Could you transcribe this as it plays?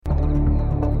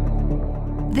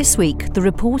This week, the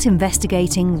report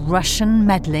investigating Russian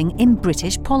meddling in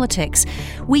British politics.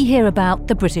 We hear about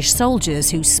the British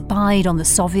soldiers who spied on the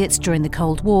Soviets during the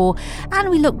Cold War, and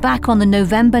we look back on the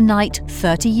November night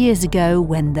 30 years ago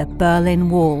when the Berlin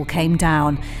Wall came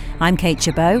down. I'm Kate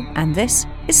Chabot, and this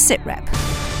is SitRep.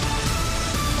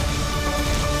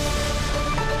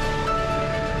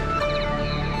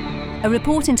 A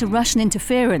report into Russian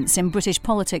interference in British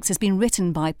politics has been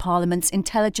written by Parliament's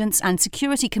Intelligence and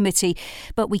Security Committee,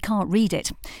 but we can't read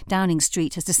it. Downing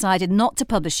Street has decided not to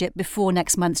publish it before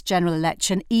next month's general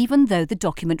election, even though the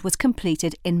document was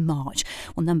completed in March.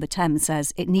 Well, Number 10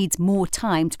 says it needs more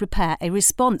time to prepare a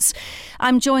response.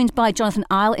 I'm joined by Jonathan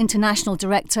Eyal, International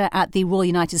Director at the Royal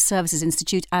United Services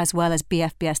Institute, as well as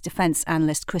BFBS Defence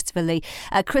Analyst Christopher Lee.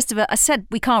 Christopher, I said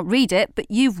we can't read it, but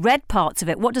you've read parts of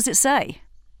it. What does it say?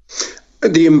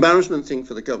 The embarrassment thing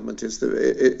for the government is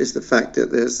the fact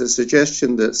that there's a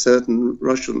suggestion that certain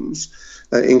Russians,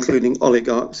 including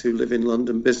oligarchs who live in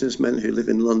London, businessmen who live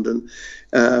in London,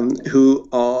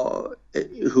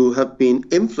 who have been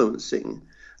influencing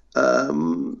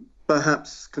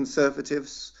perhaps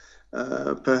conservatives,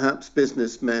 perhaps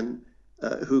businessmen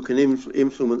who can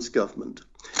influence government.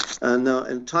 And now,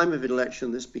 in time of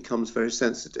election, this becomes very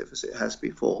sensitive, as it has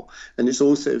before. And it's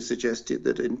also suggested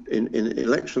that in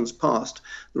elections past,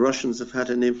 the Russians have had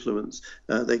an influence.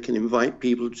 They can invite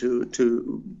people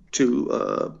to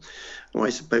I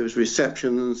suppose,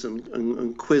 receptions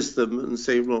and quiz them and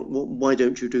say, well, why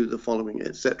don't you do the following,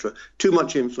 etc. Too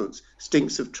much influence,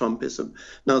 stinks of Trumpism.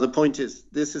 Now, the point is,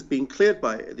 this has been cleared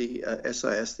by the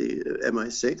SIS, the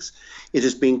MI6. It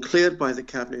has been cleared by the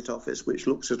Cabinet Office, which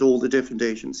looks at all the different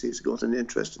agencies who got an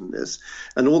interest in this.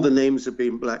 And all the names have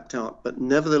been blacked out. But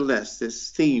nevertheless, this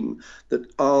theme that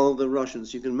are the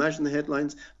Russians, you can imagine the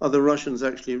headlines, are the Russians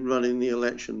actually running the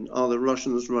election? Are the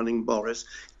Russians running Boris?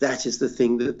 That is the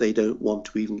thing that they don't want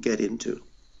to even get into.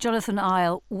 Jonathan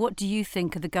Eyal, what do you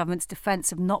think of the government's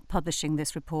defence of not publishing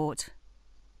this report?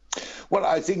 Well,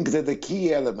 I think that the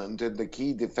key element and the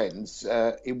key defence,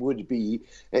 it would be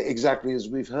exactly as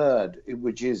we've heard,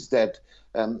 which is that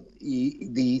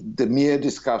the mere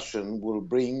discussion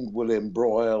will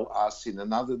embroil us in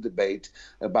another debate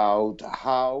about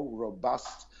how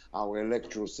robust our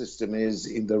electoral system is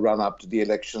in the run-up to the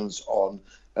elections on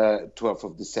 12th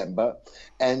of December,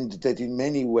 and that in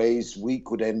many ways we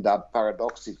could end up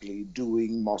paradoxically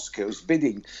doing Moscow's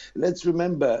bidding. Let's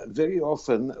remember, very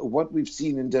often what we've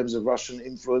seen in terms of Russian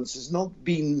influence has not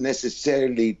been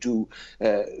necessarily to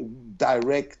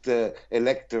direct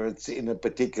electorates in a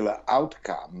particular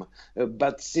outcome,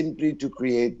 but simply to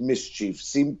create mischief,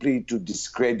 simply to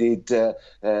discredit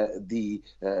the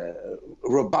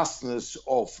robustness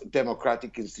of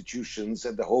democratic institutions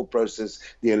and the whole process,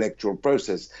 the electoral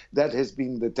process. That has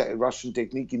been the Russian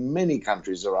technique in many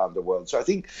countries around the world. So I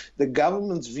think the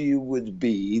government's view would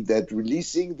be that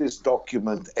releasing this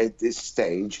document at this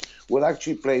stage will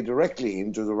actually play directly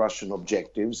into the Russian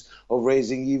objectives of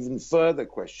raising even further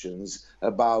questions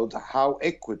about how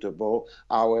equitable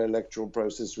our electoral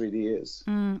process really is.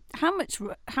 How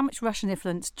much Russian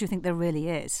influence do you think there really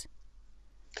is?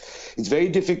 It's very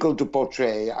difficult to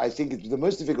portray. I think the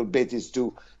most difficult bit is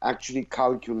to actually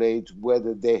calculate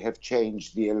whether they have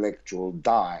changed the electoral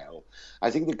dial.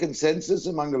 I think the consensus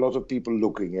among a lot of people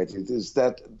looking at it is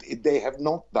that they have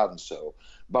not done so.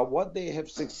 But what they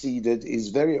have succeeded is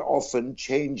very often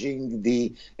changing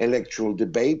the electoral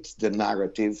debate, the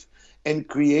narrative, and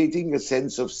creating a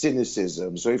sense of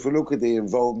cynicism. So if we look at the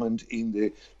involvement in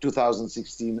the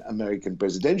 2016 American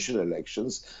presidential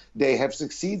elections, they have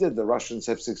succeeded, the Russians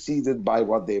have succeeded by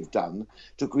what they've done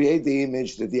to create the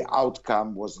image that the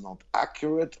outcome was not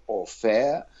accurate or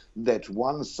fair, that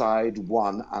one side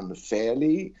won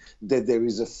unfairly, that there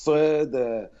is a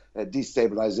further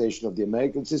destabilization of the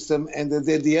American system, and that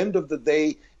at the end of the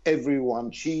day, everyone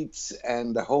cheats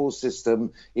and the whole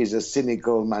system is a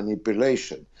cynical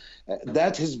manipulation.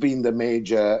 That has been the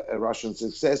major Russian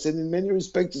success, and in many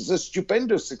respects it's a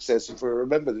stupendous success. If we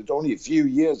remember that only a few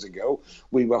years ago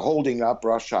we were holding up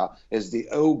Russia as the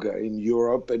ogre in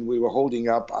Europe, and we were holding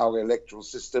up our electoral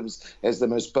systems as the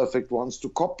most perfect ones to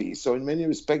copy. So in many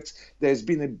respects there's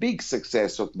been a big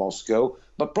success of Moscow,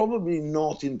 but probably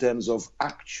not in terms of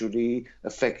actually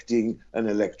affecting an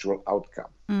electoral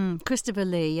outcome. Christopher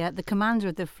Lee, the commander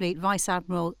of the fleet, Vice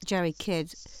Admiral Jerry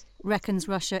Kidd, reckons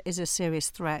Russia is a serious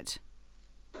threat.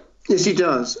 Yes, he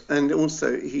does. And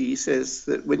also he says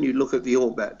that when you look at the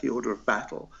ORBAT, the order of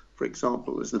battle, for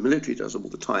example, as the military does all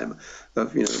the time,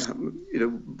 of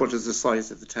what is the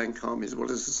size of the tank armies, what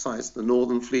is the size of the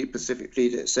Northern Fleet, Pacific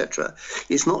Fleet, etc.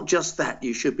 It's not just that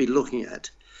you should be looking at.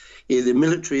 The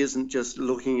military isn't just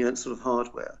looking at sort of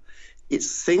hardware.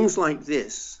 It's things like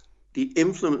this, the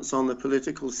influence on the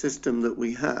political system that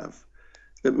we have,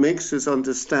 that makes us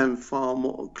understand far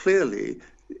more clearly,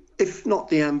 if not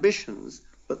the ambitions,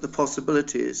 but the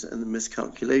possibilities and the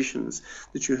miscalculations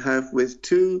that you have with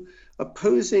two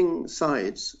opposing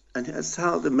sides, and that's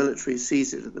how the military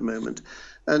sees it at the moment.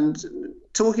 And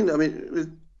talking,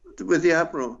 with the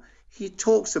Admiral, he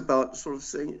talks about sort of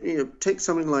saying, take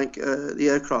something like the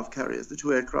aircraft carriers, the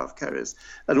two aircraft carriers,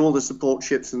 and all the support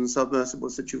ships and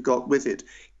submersibles that you've got with it.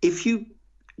 If you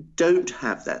don't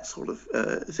have that sort of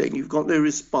thing, you've got no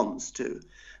response to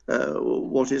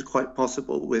what is quite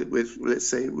possible with let's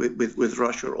say, with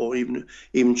Russia or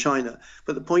even China.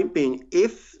 But the point being,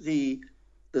 if the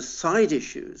side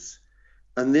issues,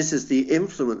 and this is the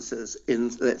influencers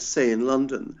in, let's say, in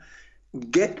London,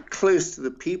 get close to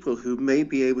the people who may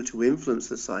be able to influence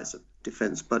the size of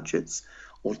defence budgets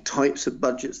or types of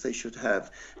budgets they should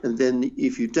have. And then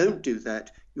if you don't do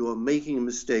that, you are making a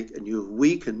mistake and you have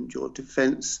weakened your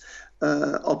defence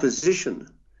opposition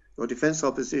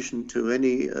to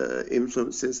any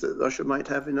influences that Russia might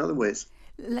have in other ways.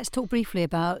 Let's talk briefly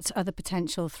about other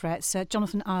potential threats.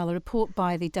 Jonathan Eyal, a report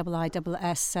by the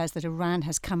IISS says that Iran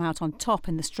has come out on top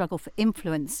in the struggle for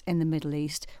influence in the Middle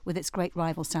East with its great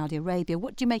rival Saudi Arabia.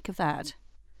 What do you make of that?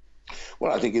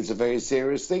 Well, I think it's a very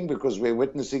serious thing because we're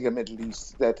witnessing a Middle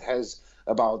East that has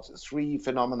about three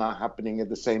phenomena happening at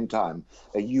the same time.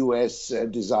 A U.S.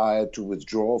 desire to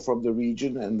withdraw from the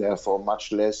region and therefore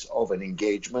much less of an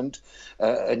engagement.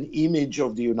 An image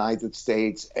of the United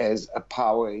States as a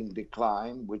power in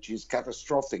decline, which is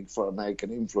catastrophic for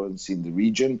American influence in the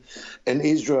region. An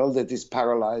Israel that is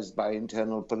paralyzed by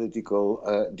internal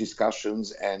political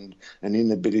discussions and an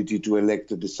inability to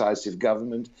elect a decisive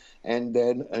government. And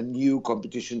then a new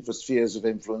competition for spheres of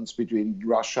influence between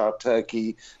Russia,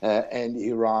 Turkey, and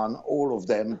Iran, all of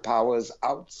them powers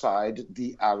outside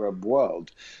the Arab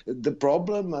world. The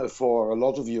problem for a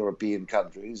lot of European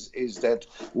countries is that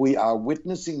we are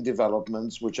witnessing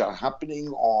developments which are happening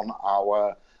on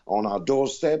our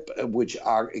doorstep, which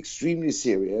are extremely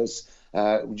serious.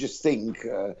 Just think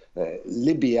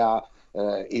Libya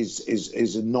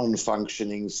is a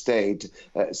non-functioning state.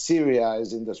 Syria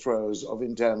is in the throes of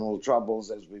internal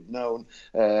troubles, as we've known.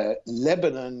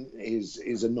 Lebanon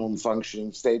is a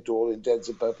non-functioning state to all intents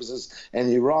and purposes. And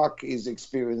Iraq is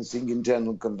experiencing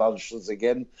internal convulsions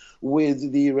again,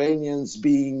 with the Iranians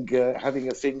having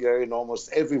a finger in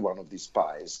almost every one of these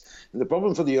pies. And the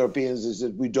problem for the Europeans is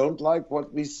that we don't like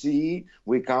what we see.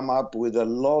 We come up with a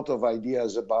lot of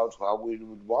ideas about how we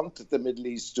would want the Middle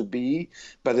East to be,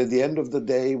 but at the end of the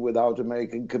day, without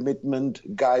American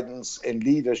commitment, guidance and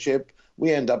leadership,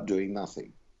 we end up doing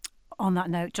nothing. On that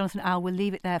note, Jonathan Eyal, we'll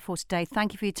leave it there for today.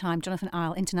 Thank you for your time. Jonathan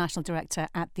Eyal, International Director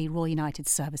at the Royal United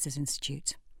Services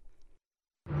Institute.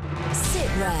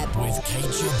 SITREP with Kate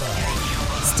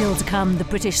Jabbar. Still to come, the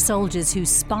British soldiers who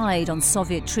spied on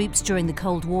Soviet troops during the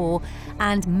Cold War,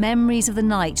 and memories of the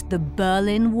night the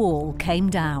Berlin Wall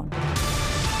came down.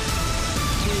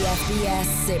 BFBS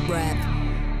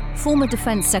SITREP. Former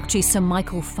Defence Secretary Sir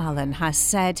Michael Fallon has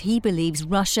said he believes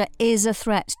Russia is a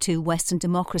threat to Western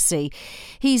democracy.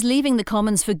 He's leaving the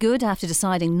Commons for good after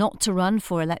deciding not to run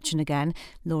for election again.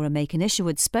 Laura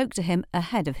Macon-Isherwood spoke to him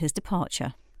ahead of his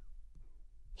departure.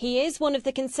 He is one of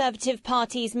the Conservative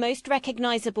Party's most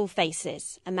recognisable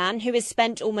faces, a man who has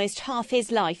spent almost half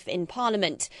his life in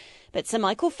Parliament. But Sir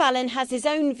Michael Fallon has his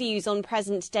own views on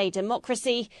present-day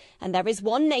democracy, and there is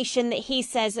one nation that he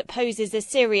says poses a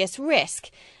serious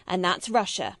risk, and that's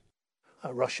Russia.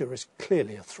 Russia is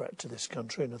clearly a threat to this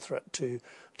country and a threat to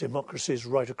democracies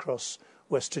right across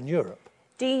Western Europe.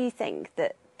 Do you think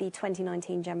that the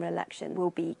 2019 general election will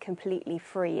be completely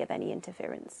free of any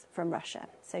interference from Russia?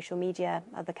 Social media,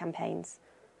 other campaigns?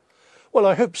 Well,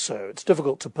 I hope so. It's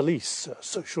difficult to police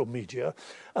social media,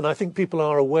 and I think people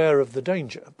are aware of the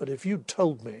danger. But if you'd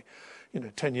told me,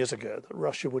 10 years ago that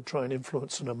Russia would try and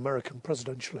influence an American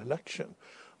presidential election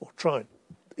or try and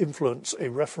influence a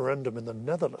referendum in the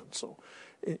Netherlands, or,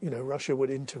 Russia would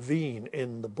intervene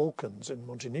in the Balkans, in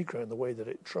Montenegro, in the way that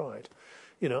it tried,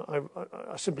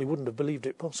 I simply wouldn't have believed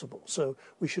it possible. So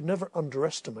we should never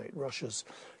underestimate Russia's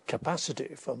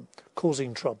capacity for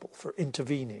causing trouble, for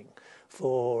intervening,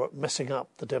 for messing up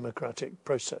the democratic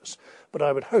process. But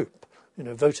I would hope,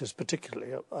 voters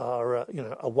particularly are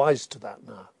wise to that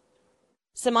now.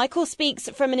 Sir Michael speaks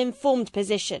from an informed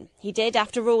position. He did,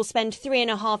 after all, spend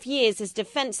 3.5 years as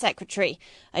Defence Secretary,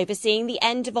 overseeing the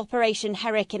end of Operation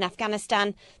Herrick in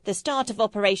Afghanistan, the start of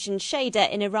Operation Shader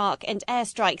in Iraq and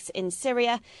airstrikes in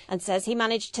Syria, and says he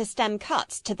managed to stem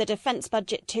cuts to the defence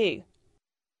budget too.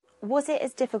 Was it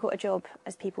as difficult a job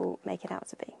as people make it out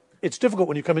to be? It's difficult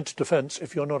when you come into defence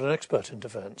if you're not an expert in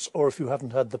defence or if you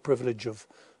haven't had the privilege of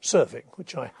serving,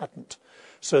 which I hadn't.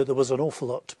 So there was an awful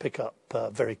lot to pick up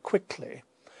very quickly.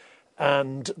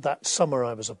 And that summer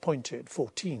I was appointed,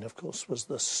 14, of course, was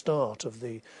the start of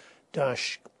the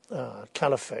Daesh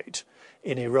caliphate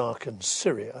in Iraq and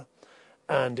Syria.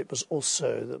 And it was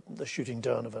also the shooting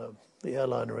down of the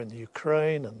airliner in the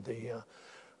Ukraine, and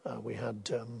we had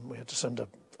to send a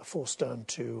force down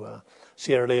to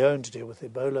Sierra Leone to deal with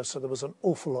Ebola. So there was an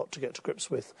awful lot to get to grips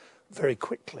with very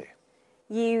quickly.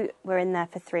 You were in there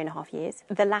for 3.5 years.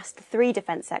 The last 3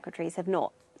 defence secretaries have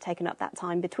not taken up that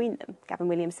time between them: Gavin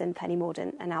Williamson, Penny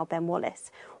Mordaunt and now Ben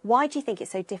Wallace. Why do you think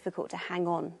it's so difficult to hang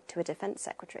on to a defence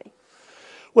secretary?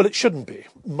 Well, it shouldn't be.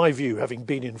 My view, having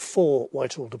been in 4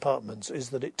 Whitehall departments, is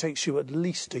that it takes you at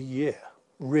least a year,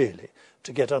 really,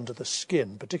 to get under the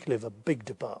skin, particularly of a big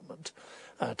department,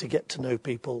 to get to know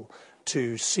people,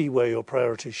 to see where your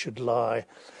priorities should lie,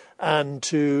 and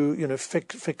to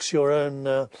fix your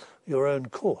own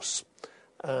course.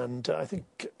 And I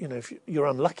think if you're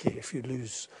unlucky if you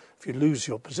lose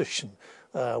your position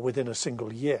within a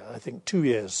single year. I think 2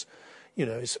 years,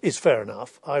 is fair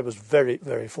enough. I was very,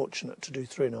 very fortunate to do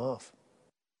 3.5.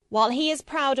 While he is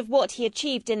proud of what he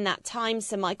achieved in that time,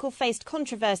 Sir Michael faced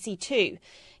controversy too.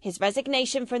 His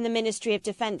resignation from the Ministry of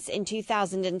Defence in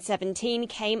 2017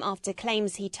 came after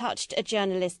claims he touched a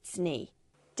journalist's knee.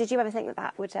 Did you ever think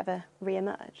that would ever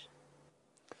re-emerge?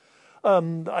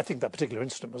 I think that particular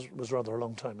incident was rather a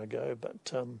long time ago,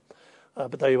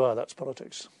 but there you are, that's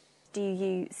politics. Do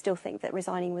you still think that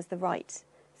resigning was the right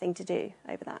thing to do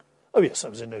over that? Oh yes, I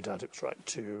was in no doubt it was right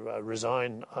to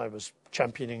resign. I was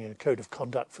championing a code of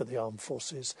conduct for the armed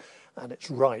forces, and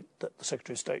it's right that the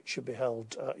Secretary of State should be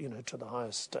held, to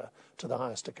the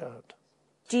highest account.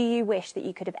 Do you wish that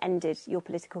you could have ended your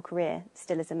political career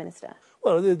still as a minister?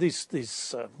 Well,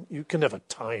 these you can never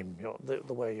time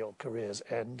the way your careers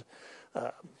end.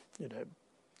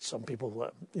 Some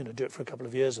people do it for a couple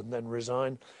of years and then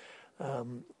resign.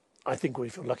 I think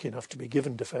if you're lucky enough to be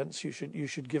given defence, you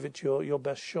should give it your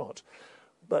best shot.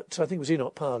 But I think it was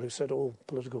Enoch Powell who said all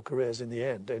political careers in the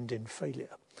end in failure.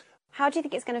 How do you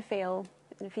think it's going to feel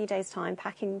in a few days' time,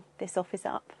 packing this office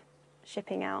up,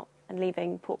 shipping out and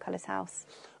leaving Portcullis House?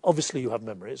 Obviously you have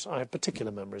memories. I have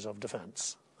particular memories of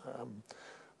defence,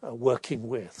 working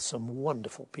with some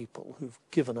wonderful people who've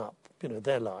given up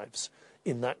their lives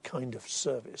in that kind of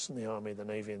service in the Army, the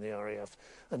Navy and the RAF,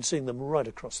 and seeing them right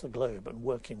across the globe and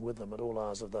working with them at all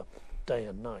hours of the day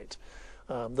and night.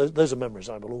 Those are memories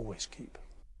I will always keep.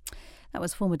 That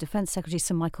was former Defence Secretary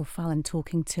Sir Michael Fallon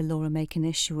talking to Laura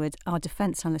Macon-Isherwood. Our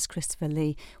defence analyst Christopher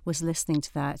Lee was listening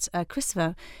to that.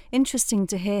 Christopher, interesting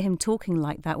to hear him talking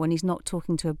like that when he's not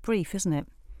talking to a brief, isn't it?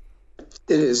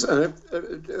 It is. And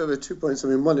there are 2 points. I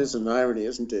mean, one is an irony,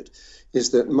 isn't it,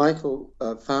 is that Michael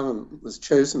Fallon was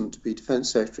chosen to be Defence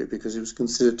Secretary because he was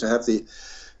considered to have he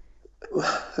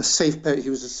was a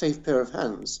safe pair of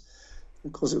hands.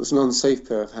 Of course, it was an unsafe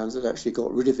pair of hands that actually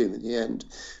got rid of him in the end.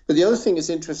 But the other thing is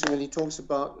interesting when he talks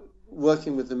about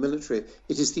working with the military.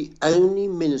 It is the only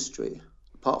ministry,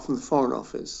 apart from the Foreign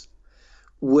Office,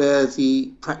 where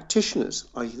the practitioners,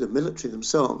 i.e. the military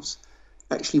themselves,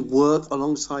 actually work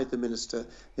alongside the minister.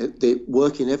 They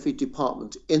work in every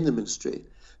department in the ministry.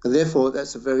 And therefore,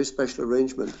 that's a very special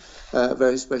arrangement, a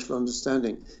very special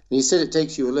understanding. And he said it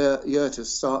takes you a year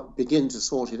to begin to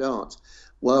sort it out.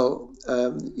 Well,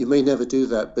 you may never do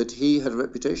that, but he had a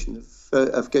reputation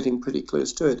of getting pretty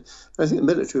close to it. I think the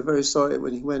military were very sorry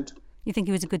when he went. You think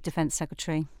he was a good Defence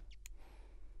Secretary?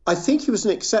 I think he was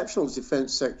an exceptional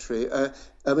Defence Secretary.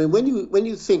 I mean, when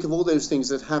you think of all those things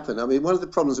that happen, I mean, one of the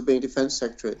problems of being Defence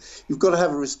Secretary, you've got to have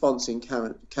a response in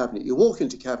cabinet. You walk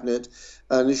into cabinet,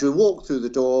 and as you walk through the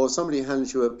door, somebody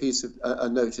hands you a piece of a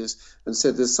notice and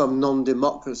said there's some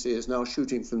non-democracy is now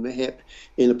shooting from the hip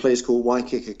in a place called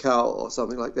Waikikikau or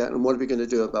something like that. And what are we going to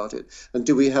do about it? And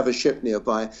do we have a ship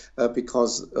nearby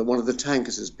because one of the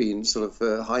tankers has been sort of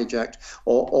hijacked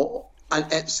and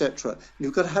etc.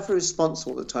 You've got to have a response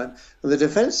all the time. And the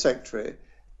Defence Secretary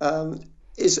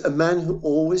is a man who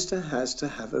always has to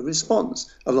have a response,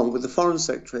 along with the Foreign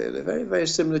Secretary. They're very, very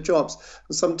similar jobs.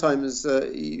 And sometimes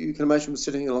you can imagine them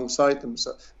sitting alongside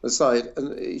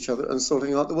each other and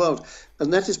sorting out the world.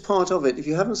 And that is part of it. If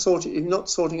you're not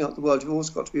sorting out the world, you've always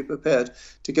got to be prepared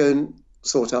to go and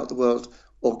sort out the world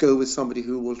or go with somebody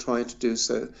who will try to do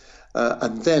so.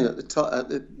 And then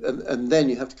and then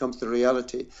you have to come to the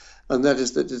reality. And that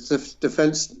is that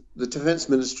the Defence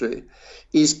Ministry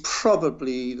is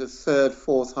probably the third,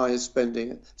 fourth highest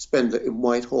spender in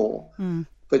Whitehall.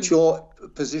 But your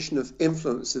position of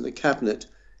influence in the cabinet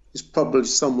is probably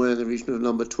somewhere in the region of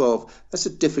number 12. That's a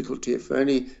difficulty for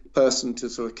any person to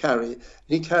sort of carry, and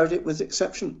he carried it with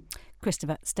exception.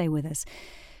 Christopher, stay with us.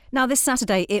 Now, this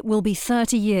Saturday, it will be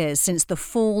 30 years since the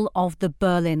fall of the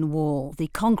Berlin Wall. The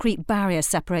concrete barrier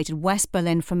separated West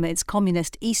Berlin from its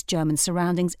communist East German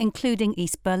surroundings, including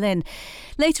East Berlin.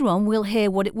 Later on, we'll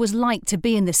hear what it was like to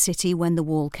be in the city when the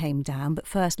wall came down. But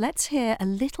first, let's hear a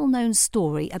little-known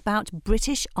story about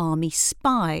British Army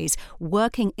spies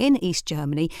working in East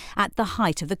Germany at the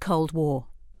height of the Cold War.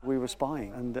 We were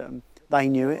spying, and they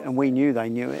knew it, and we knew they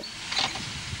knew it.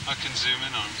 I can zoom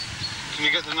in on. Can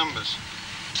you get the numbers?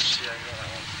 Yeah, I got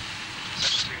that one.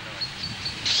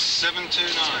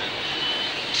 729.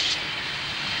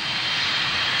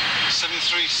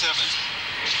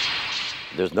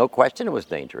 737. There's no question it was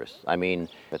dangerous. I mean,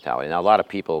 fatality. Now, a lot of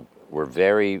people were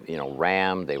very,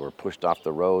 rammed. They were pushed off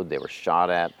the road. They were shot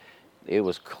at. It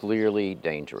was clearly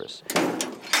dangerous.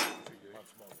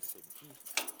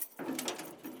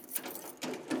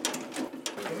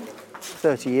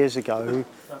 30 years ago,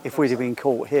 if we'd have been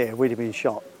caught here, we'd have been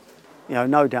shot.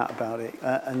 No doubt about it.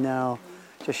 And now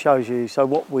just shows you, so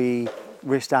what we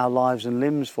risked our lives and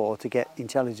limbs for to get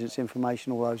intelligence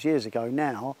information all those years ago,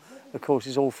 now, of course,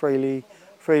 is all freely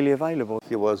available.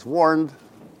 He was warned,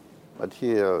 but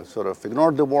he sort of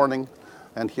ignored the warning,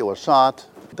 and he was shot.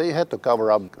 They had to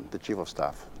cover up the chief of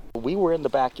staff. We were in the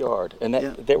backyard, and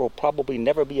there will probably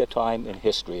never be a time in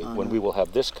history when we will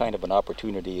have this kind of an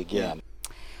opportunity again. Yeah.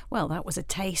 Well, that was a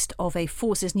taste of a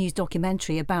Forces News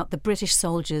documentary about the British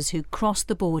soldiers who crossed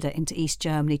the border into East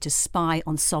Germany to spy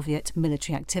on Soviet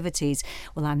military activities.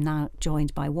 Well, I'm now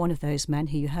joined by one of those men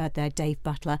who you heard there, Dave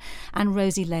Butler, and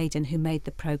Rosie Layden, who made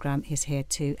the programme, is here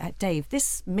too. Dave,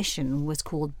 this mission was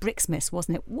called Bricksmiths,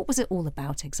 wasn't it? What was it all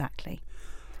about exactly?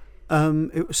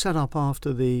 It was set up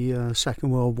after the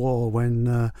Second World War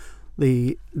when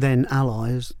the then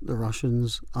Allies, the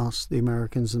Russians, us, the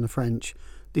Americans and the French,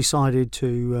 decided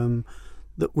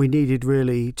that we needed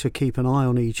really to keep an eye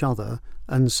on each other,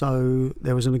 and so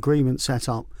there was an agreement set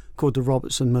up called the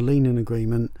Robertson-Malinin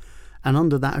Agreement, and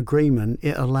under that agreement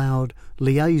it allowed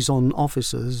liaison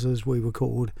officers, as we were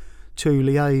called, to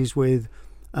liaise with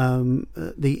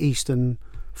the Eastern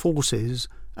forces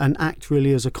and act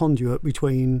really as a conduit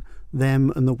between them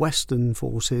and the Western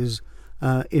forces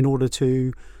in order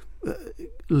to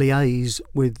liaise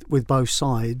with both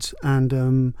sides,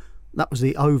 and that was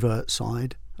the overt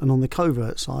side. And on the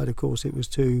covert side, of course, it was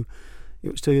to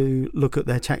look at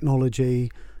their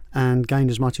technology and gain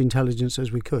as much intelligence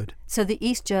as we could. So the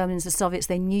East Germans, the Soviets,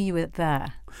 they knew you were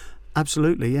there?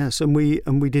 Absolutely, yes. And we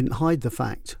didn't hide the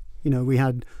fact. We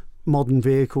had modern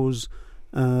vehicles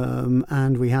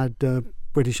and we had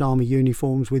British Army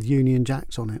uniforms with Union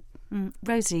Jacks on it.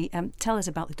 Rosie, tell us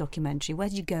about the documentary. Where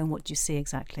did you go and what did you see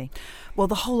exactly? Well,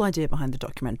 the whole idea behind the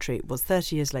documentary was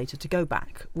 30 years later to go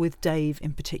back with Dave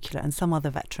in particular and some other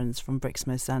veterans from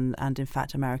Bricksmiths and in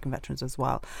fact American veterans as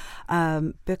well,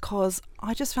 because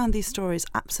I just found these stories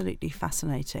absolutely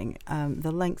fascinating.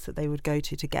 The lengths that they would go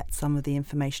to get some of the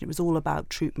information. It was all about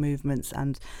troop movements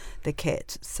and the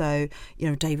kit. So,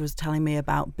 Dave was telling me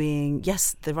about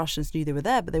yes, the Russians knew they were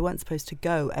there, but they weren't supposed to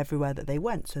go everywhere that they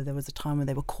went. So there was a time when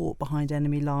they were caught behind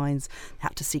enemy lines,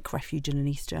 had to seek refuge in an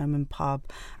East German pub,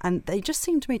 and they just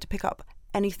seemed to me to pick up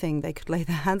anything they could lay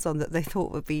their hands on that they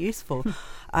thought would be useful.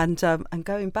 And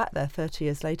going back there 30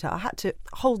 years later, I had to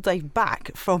hold Dave back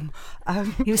from...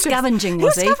 he was scavenging,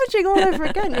 was he? He was scavenging all over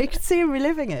again. You could see him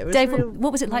reliving it. Dave,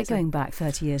 what was it like going back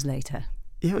 30 years later?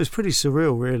 Yeah, it was pretty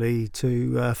surreal, really,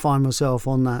 to find myself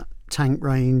on that tank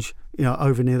range,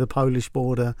 over near the Polish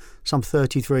border some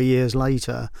 33 years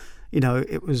later.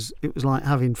 It was like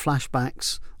having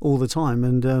flashbacks all the time,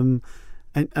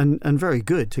 and very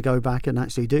good to go back and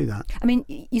actually do that. I mean,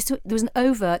 there was an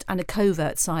overt and a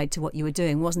covert side to what you were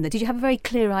doing, wasn't there? Did you have a very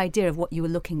clear idea of what you were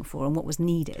looking for and what was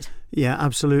needed? Yeah,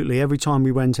 absolutely. Every time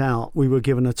we went out, we were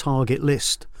given a target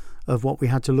list of what we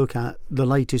had to look at, the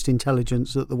latest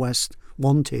intelligence that the West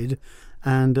wanted,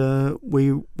 and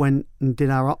we went and did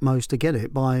our utmost to get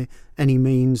it by any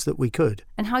means that we could.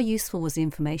 And how useful was the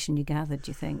information you gathered,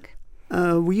 do you think?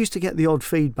 We used to get the odd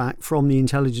feedback from the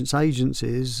intelligence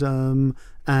agencies,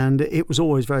 and it was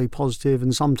always very positive,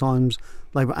 and sometimes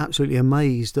they were absolutely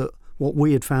amazed at what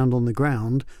we had found on the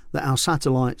ground, that our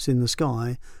satellites in the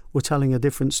sky were telling a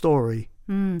different story.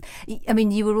 I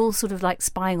mean, you were all sort of like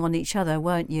spying on each other,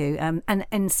 weren't you? And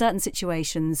in certain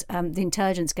situations, the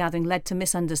intelligence gathering led to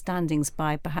misunderstandings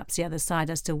by perhaps the other side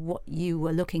as to what you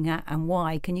were looking at and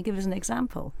why. Can you give us an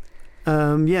example?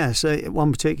 Yes,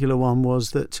 one particular one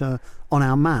was that on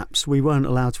our maps we weren't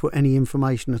allowed to put any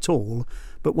information at all,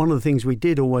 but one of the things we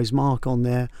did always mark on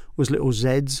there was little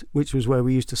Zs, which was where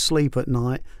we used to sleep at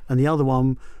night, and the other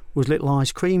one was little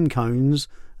ice cream cones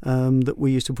that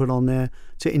we used to put on there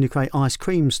to indicate ice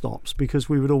cream stops, because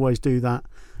we would always do that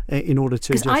in order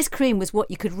to... Because ice cream was what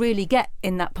you could really get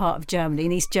in that part of Germany,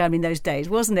 in East Germany in those days,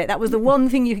 wasn't it? That was the one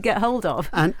thing you could get hold of.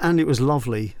 And it was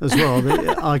lovely as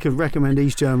well. I could recommend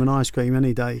East German ice cream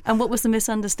any day. And what was the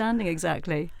misunderstanding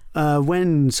exactly?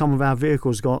 When some of our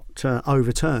vehicles got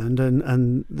overturned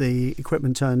and the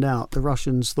equipment turned out, the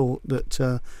Russians thought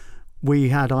that we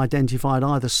had identified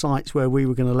either sites where we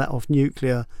were going to let off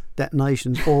nuclear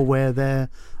detonations or where their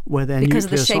because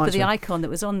of the shape sites of the icon that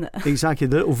was on there. Exactly,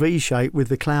 the little V shape with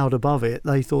the cloud above it.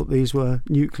 They thought these were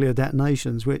nuclear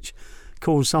detonations, which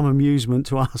caused some amusement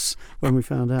to us when we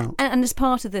found out. And as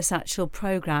part of this actual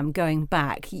programme, going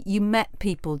back, you met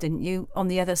people, didn't you, on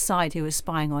the other side who were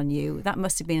spying on you? That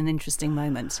must have been an interesting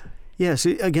moment. Yes,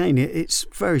 again, it's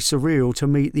very surreal to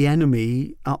meet the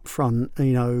enemy up front,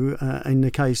 in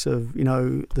the case of,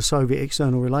 the Soviet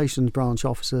External Relations Branch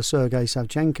Officer, Sergei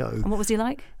Savchenko. And what was he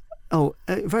like? Oh,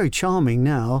 very charming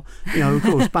now. Of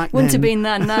course, back then... Wouldn't have been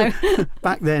then, no.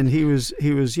 Back then, he was,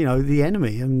 the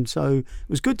enemy. And so it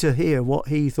was good to hear what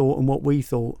he thought and what we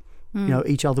thought,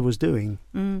 each other was doing.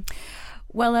 Mm.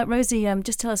 Well, Rosie,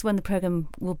 just tell us when the programme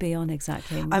will be on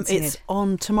exactly. It's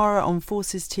on tomorrow on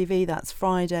Forces TV. That's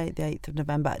Friday, the 8th of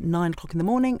November at 9 o'clock in the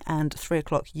morning and 3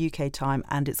 o'clock UK time.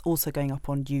 And it's also going up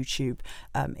on YouTube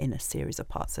in a series of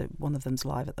parts. So one of them's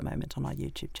live at the moment on our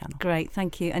YouTube channel. Great,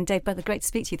 thank you. And Dave Butler, great to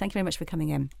speak to you. Thank you very much for coming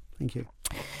in. Thank you.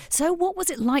 So what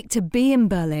was it like to be in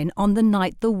Berlin on the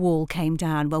night the wall came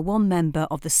down? Well, one member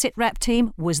of the SITREP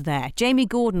team was there. Jamie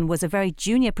Gordon was a very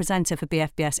junior presenter for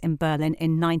BFBS in Berlin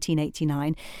in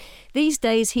 1989. These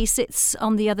days, he sits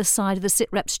on the other side of the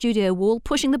SITREP studio wall,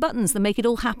 pushing the buttons that make it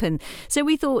all happen. So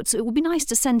we thought it would be nice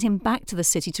to send him back to the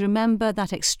city to remember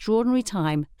that extraordinary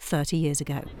time 30 years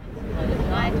ago.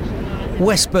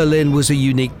 West Berlin was a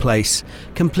unique place.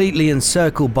 Completely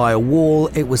encircled by a wall,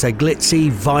 it was a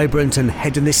glitzy, vibrant and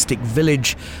hedonistic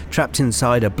village trapped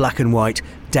inside a black and white,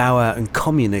 dour and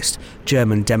communist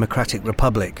German Democratic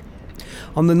Republic.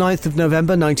 On the 9th of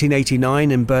November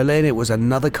 1989 in Berlin, it was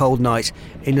another cold night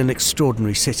in an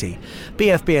extraordinary city.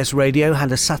 BFBS Radio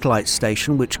had a satellite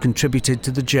station which contributed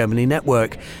to the Germany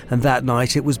network, and that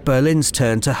night it was Berlin's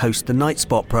turn to host the Night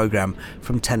Spot programme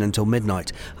from 10 until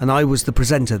midnight, and I was the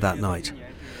presenter that night.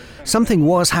 Something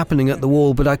was happening at the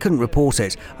wall, but I couldn't report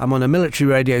it. I'm on a military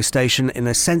radio station in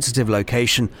a sensitive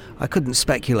location. I couldn't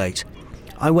speculate.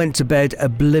 I went to bed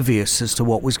oblivious as to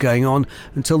what was going on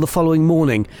until the following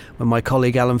morning when my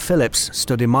colleague Alan Phillips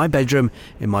stood in my bedroom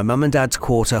in my mum and dad's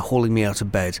quarter hauling me out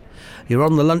of bed. You're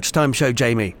on the lunchtime show,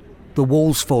 Jamie. The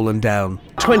wall's fallen down.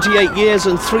 28 years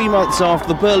and 3 months after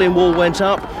the Berlin Wall went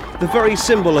up, the very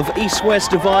symbol of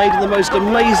East-West divide and the most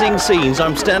amazing scenes.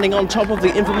 I'm standing on top of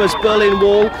the infamous Berlin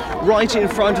Wall, right in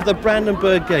front of the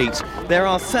Brandenburg Gate. There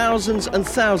are thousands and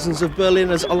thousands of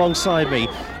Berliners alongside me.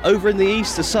 Over in the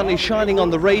east, the sun is shining on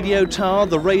the radio tower,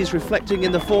 the rays reflecting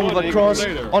in the form of a cross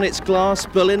on its glass.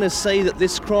 Berliners say that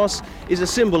this cross is a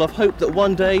symbol of hope that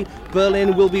one day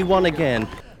Berlin will be one again.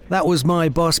 That was my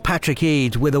boss Patrick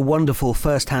Eade with a wonderful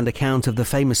first-hand account of the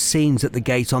famous scenes at the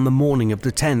gate on the morning of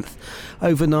the 10th.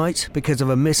 Overnight, because of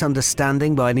a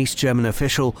misunderstanding by an East German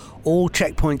official, all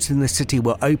checkpoints in the city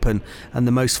were open and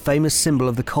the most famous symbol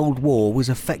of the Cold War was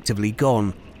effectively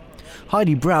gone.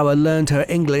 Heidi Brauer learned her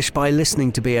English by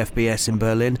listening to BFBS in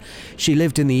Berlin. She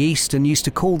lived in the East and used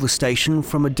to call the station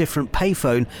from a different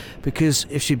payphone because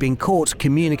if she'd been caught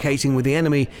communicating with the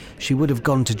enemy, she would have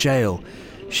gone to jail.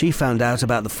 She found out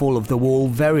about the fall of the wall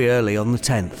very early on the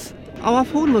 10th. Our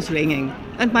phone was ringing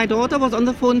and my daughter was on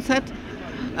the phone and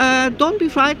said, don't be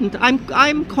frightened,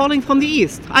 I'm calling from the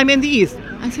East, I'm in the East.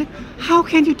 I said, how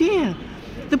can you dare?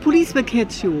 The police will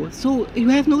catch you, so you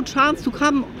have no chance to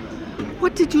come.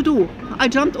 What did you do? I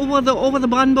jumped over the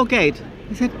Brandenburg Gate.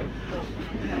 I said,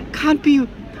 can't be,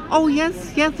 oh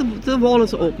yes, the wall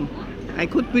is open. I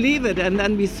couldn't believe it, and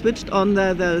then we switched on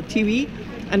the TV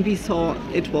and we saw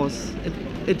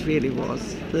it really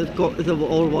was. The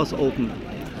wall was open.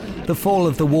 The fall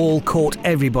of the wall caught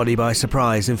everybody by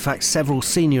surprise. In fact, several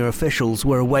senior officials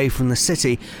were away from the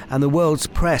city and the world's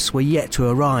press were yet to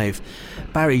arrive.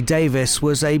 Barry Davis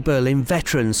was a Berlin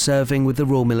veteran serving with the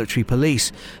Royal Military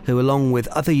Police, who along with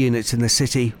other units in the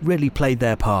city really played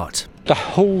their part. The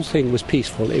whole thing was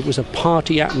peaceful. It was a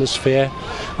party atmosphere.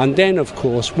 And then, of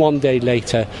course, one day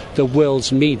later, the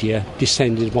world's media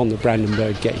descended on the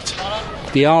Brandenburg Gate.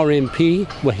 The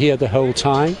RMP were here the whole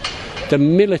time. The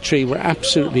military were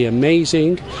absolutely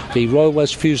amazing. The Royal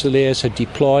Welsh Fusiliers had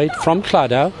deployed from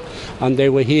Kladau, and they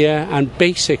were here and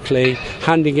basically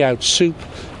handing out soup,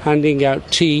 handing out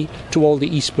tea to all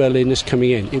the East Berliners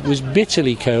coming in. It was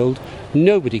bitterly cold,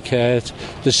 Nobody cared.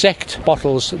 The Sekt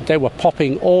bottles, they were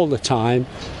popping all the time,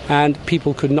 and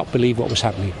people could not believe what was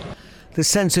happening. The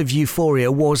sense of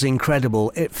euphoria was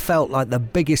incredible. It felt like the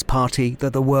biggest party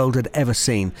that the world had ever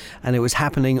seen, and it was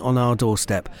happening on our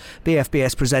doorstep.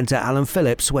 BFBS presenter Alan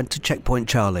Phillips went to Checkpoint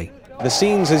Charlie. The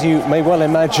scenes, as you may well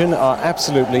imagine, are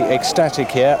absolutely ecstatic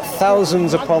here.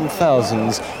 Thousands upon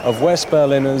thousands of West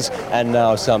Berliners and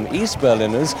now some East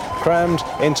Berliners crammed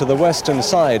into the western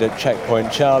side at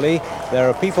Checkpoint Charlie. There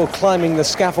are people climbing the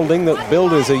scaffolding that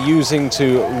builders are using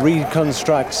to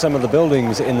reconstruct some of the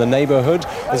buildings in the neighbourhood.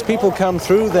 As people come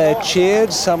through, they're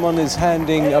cheered. Someone is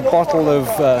handing a bottle of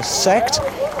Sekt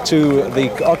to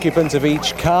the occupant of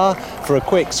each car for a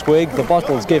quick swig. The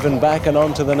bottle's given back and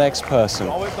on to the next person.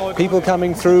 People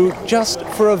coming through just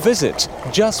for a visit,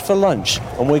 just for lunch,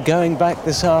 and we're going back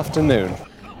this afternoon.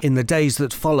 In the days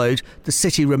that followed, the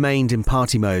city remained in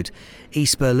party mode.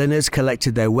 East Berliners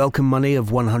collected their welcome money of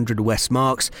 100 West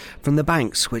marks from the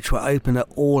banks, which were open at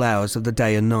all hours of the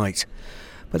day and night.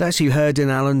 But as you heard in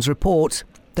Alan's report,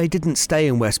 they didn't stay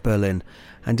in West Berlin,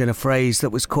 and in a phrase that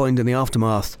was coined in the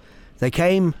aftermath, they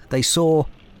came, they saw,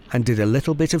 and did a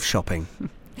little bit of shopping.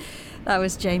 That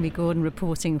was Jamie Gordon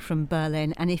reporting from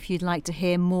Berlin. And if you'd like to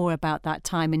hear more about that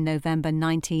time in November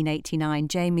 1989,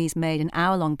 Jamie's made an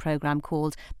hour-long programme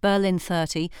called Berlin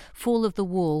 30, Fall of the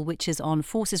Wall, which is on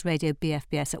Forces Radio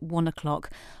BFBS at 1 o'clock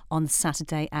on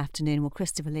Saturday afternoon. Well,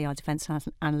 Christopher Lee, our defence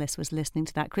analyst, was listening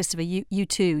to that. Christopher, you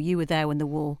too, you were there when the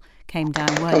wall came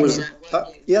down, weren't you?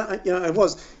 Yeah, I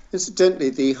was. Incidentally,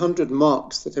 the 100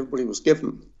 marks that everybody was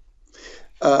given,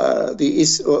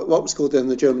 what was called then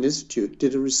the German Institute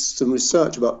did some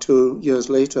research about 2 years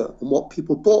later on what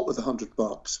people bought with 100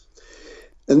 marks.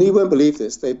 And you won't believe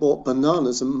this, they bought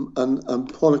bananas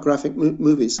and pornographic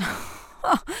movies.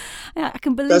 I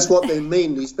can believe that's what they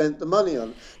mainly spent the money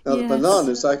on. Now, yes. The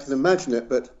bananas, I can imagine it,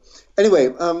 but anyway...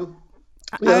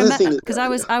 because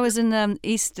I was in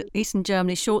Eastern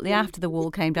Germany shortly after the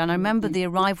wall came down. I remember the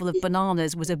arrival of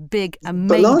bananas was a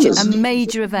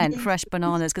major event, fresh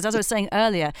bananas. Because as I was saying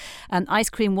earlier, ice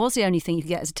cream was the only thing you could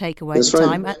get as a takeaway at the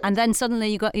time. And then suddenly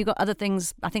you got other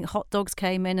things. I think hot dogs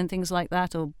came in and things like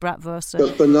that, or bratwurst.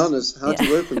 But bananas, how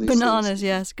to open these bananas, things.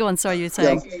 Yes. Go on, sorry, you were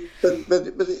saying. Yeah. But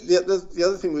the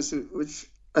other thing was, which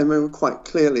I remember quite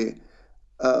clearly,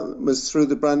 was through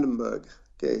the Brandenburg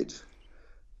Gate.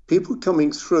 People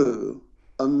coming through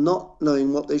and not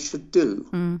knowing what they should do.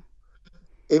 Mm.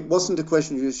 It wasn't a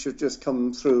question you should just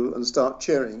come through and start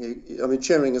cheering. I mean,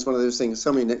 cheering is one of those things,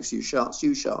 somebody next to you shouts,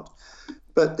 you shout.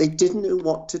 But they didn't know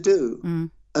what to do.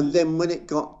 Mm. And then when it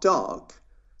got dark,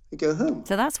 they go home.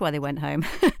 So that's why they went home.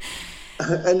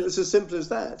 And it was as simple as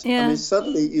that. Yeah. I mean,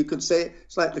 suddenly you could say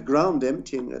it's like the ground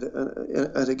emptying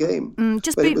at a game.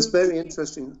 It was very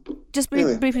interesting. Just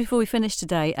briefly before we finish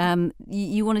today,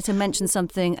 you wanted to mention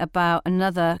something about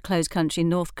another closed country,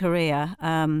 North Korea.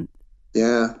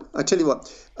 Yeah, I tell you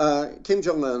what, Kim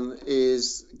Jong-un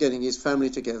is getting his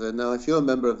family together. Now, if you're a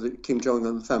member of the Kim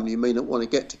Jong-un family, you may not want to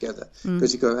get together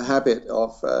because you've got a habit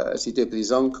of, as he did with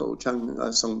his uncle,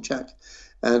 Chung Song-chak,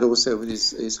 and also with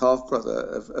his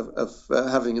half-brother of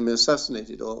having him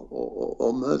assassinated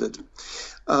or murdered.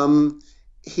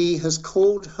 He has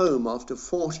called home after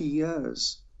 40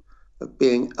 years of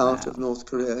being out of North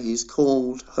Korea. He's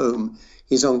called home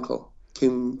his uncle,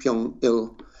 Kim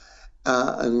Jong-il.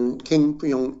 And Kim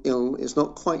Jong-il is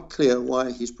not quite clear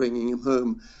why he's bringing him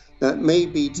home. Now, it may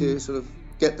be to sort of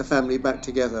get the family back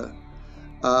together,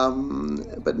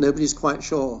 but nobody's quite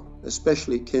sure,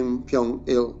 especially Kim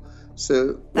Jong-il.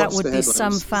 So that would be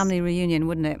some family reunion,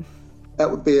 wouldn't it? That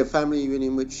would be a family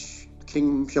reunion which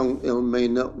Kim Jong-il may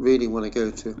not really want to go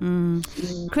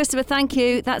to. Christopher, thank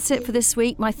you. That's it for this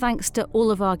week. My thanks to all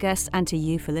of our guests and to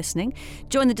you for listening.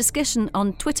 Join the discussion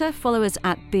on Twitter. Follow us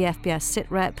at BFBS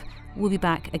SitRep. We'll be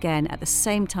back again at the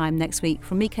same time next week.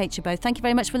 From me, Kate Chabot, thank you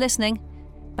very much for listening.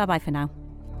 Bye-bye for now.